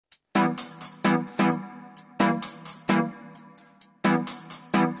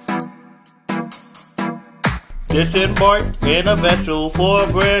Disembarked in a vessel for a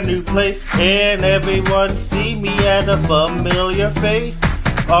brand new place, and everyone see me as a familiar face.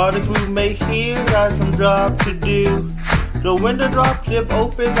 All the crewmates here got some job to do. So when the dropship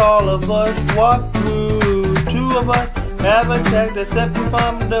opens, all of us walk through. Two of us haven't checked the septic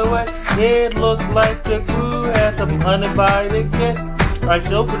from the west. It looks like the crew has some uninvited guests. I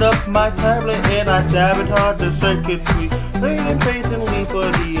opened up my tablet and I sabotage the circuit suite, waiting patiently for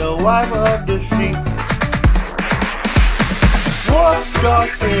the arrival of the sheep. Warp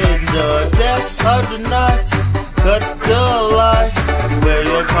struck in the depths of the night, cut the light where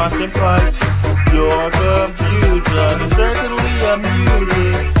your constant price. Your computer is certainly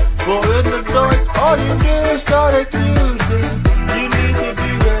amusing, for in the dark all you do is start accusing. You need to be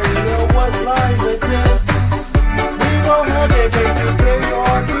ready to what lies ahead. We don't have it, baby, pay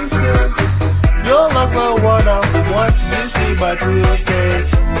all you should. Your luck will run out once you see my true stage.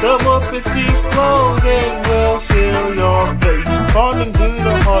 The wolf is exploding will fill your face. Falling to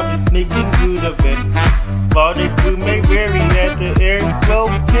the heart and sneaking through the vent. Falling to make weary at the air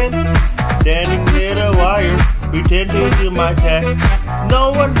broken. Standing near the wire, pretend to do my task.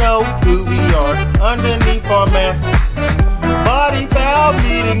 No one knows who we are underneath our mask. Body foul,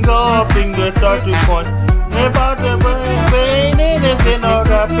 bleeding, all fingers start to point. About the brain, innocent or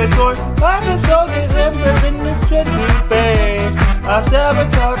graphic voice. I just don't get liver in the city bay. I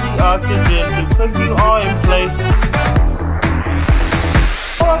sabotage the oxygen to put you all in place.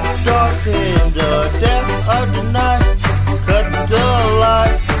 Shot in the depths of the night, cut the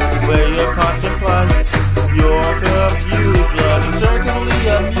light where your contemplate. Your confusion is certainly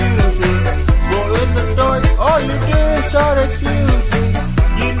amusing, for in the dark all you do is start accusing.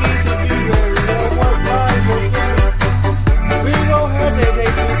 You need to be ready for what lies ahead. We gon' have it,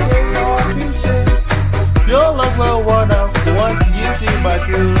 they can say all you say. Your luck will run out once you see my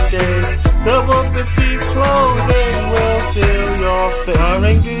true stage. The wolf is clothing will fill your face.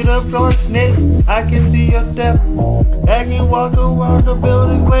 Running through the darkness, I can see your step. I can walk around the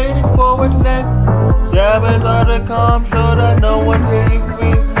building waiting for what's next. Sabotage the comm so that no one hear you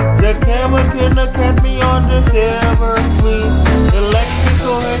scream. The camera cannot catch me on the silver screen.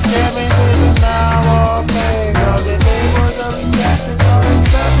 Electrical and jamming is now all paid. All the neighbors are reacting, all the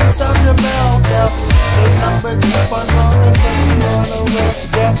traffic stop the meltdown. The number keep on rolling, but we on the west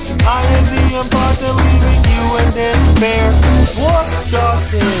death. I am the imposter leaving you in despair. Warp shot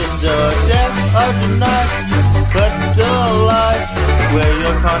in the depths of the night, cut the light where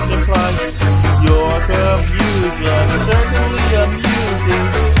your contemplate. Your confusion is certainly amusing,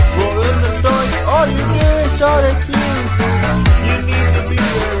 for in the dark all you do is start accusing. You need to be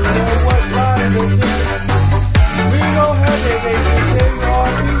aware of what lies ahead. We gon' have it, they can say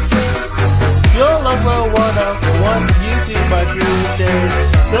all you say. Your luck will run out once you see my true stage.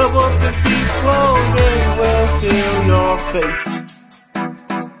 The wolf that keeps clothing will fill your face.